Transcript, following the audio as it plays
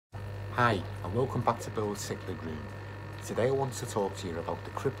Hi, and welcome back to Build Cichlid Room. Today I want to talk to you about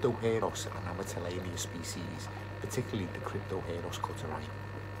the Cryptoheros and Amitilania species, particularly the Cryptoheros cutteri.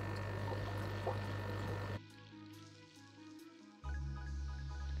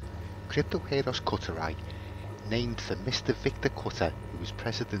 Cryptoheros cutteri, named for Mr. Victor Cutter, who was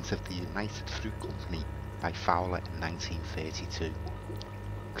president of the United Fruit Company by Fowler in 1932.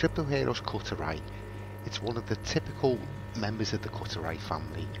 Cryptoheros cutteri, it's one of the typical members of the cutteri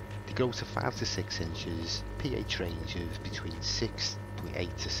family. They grow to 5 to 6 inches, pH ranges between 6 to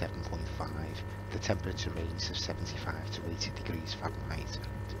 8 to 7.5, the temperature range of 75 to 80 degrees Fahrenheit.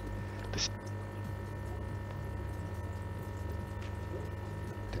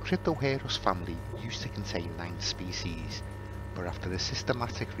 The Cryptoheros family used to contain 9 species, but after a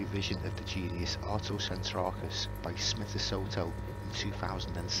systematic revision of the genus Archocentrus by Smith Soto in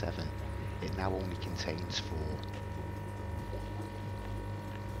 2007, it now only contains 4.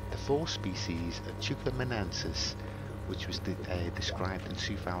 The 4 species are Cutteri, which was described in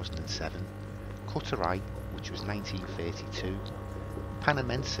 2007, cutteri, which was 1932,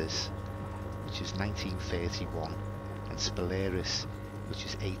 Panamensis, which is 1931, and Spilaris, which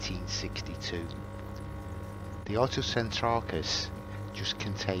is 1862. The Archocentrus just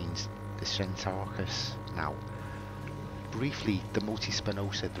contains the Centrarchus now. Briefly, the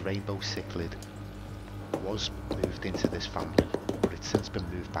multispinosa, the rainbow cichlid, was moved into this family, but it's since been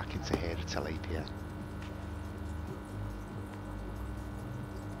moved back into Neetroplus.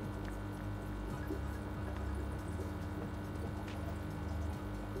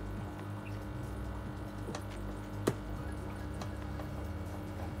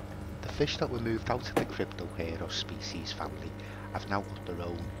 The fish that were moved out of the Cryptoheros species family have now got their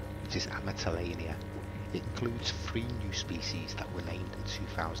own, which is Amitilania. It includes 3 new species that were named in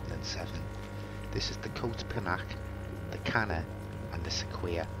 2007. This is the coat pinac, the canna, and the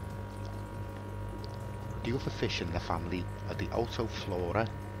sequoia. The other fish in the family are the Autoflora,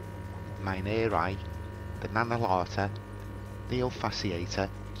 Mineri, the Nanolata, Neofasciata,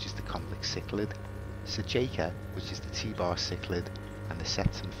 which is the convex cichlid, Sajaca, which is the T-bar cichlid, and the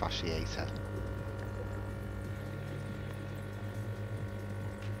Septum fasciata.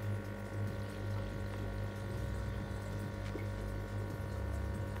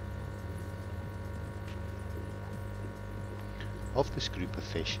 Of this group of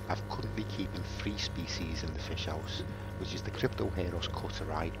fish, I'm currently keeping 3 species in the fish house, which is the Cryptoheros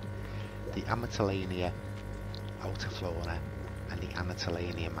cutteri, the Amitilania Autoflora, and the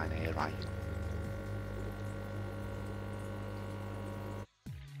Amitilania Mineri.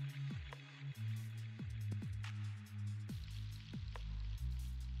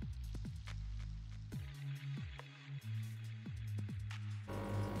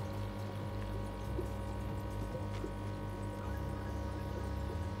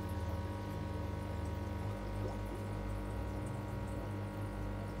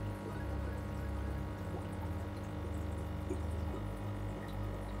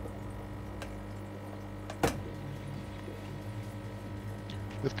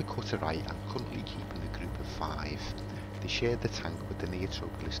 With the cutteri, I'm currently keeping a group of 5. They share the tank with the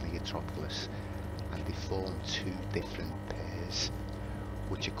Neetroplus, and they form 2 different pairs,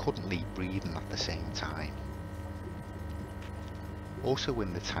 which are currently breeding at the same time. Also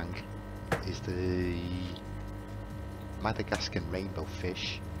in the tank is the Madagascan rainbow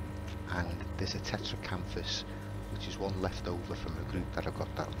fish, and there's a Tetracanthus, which is one left over from a group that I've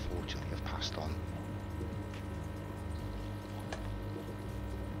got that unfortunately have passed on.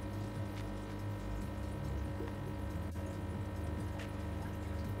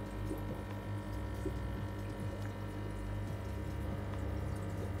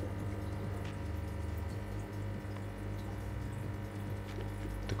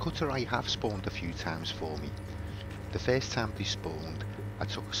 The cutteri have spawned a few times for me. The first time they spawned, I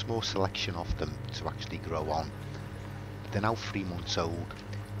took a small selection of them to actually grow on. They're now 3 months old.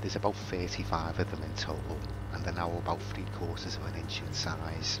 There's about 35 of them in total, and they're now about 3/4 of an inch in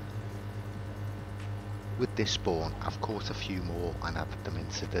size. With this spawn, I've caught a few more and added them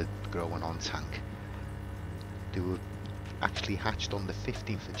into the growing on tank. They were actually hatched on the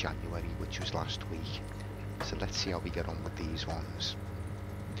 15th of January, which was last week. So let's see how we get on with these ones.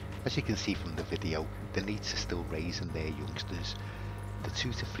 As you can see from the video, the neats are still raising their youngsters. They're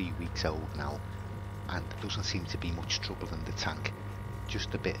 2 to 3 weeks old now, and there doesn't seem to be much trouble in the tank.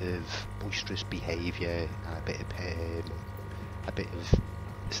 Just a bit of boisterous behaviour and a bit of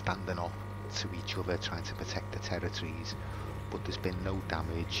standing up to each other, trying to protect the territories, but there's been no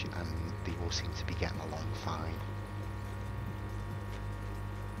damage and they all seem to be getting along fine.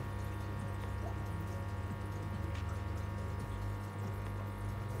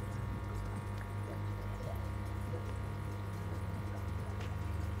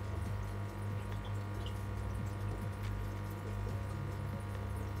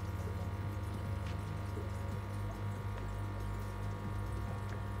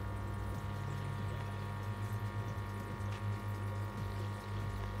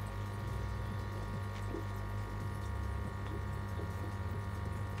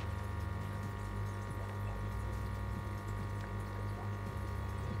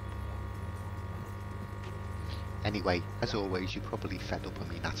 Anyway, as always, you're probably fed up of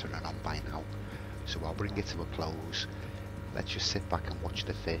me nattering on by now, so I'll bring it to a close. Let's just sit back and watch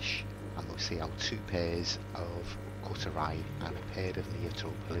the fish, and we'll see how 2 pairs of cutteri and a pair of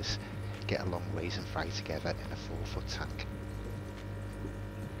Neetroplus get along raising fry together in a 4-foot tank.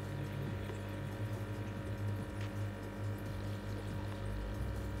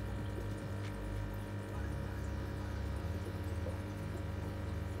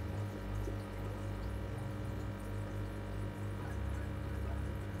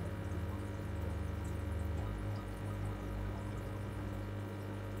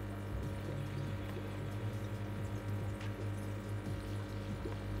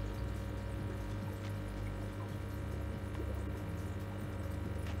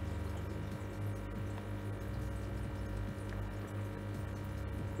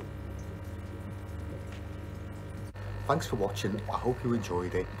 Thanks for watching, I hope you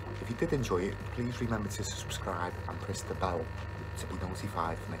enjoyed it. If you did enjoy it, please remember to subscribe and press the bell to be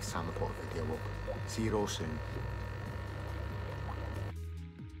notified for next time I put a video up. See you all soon.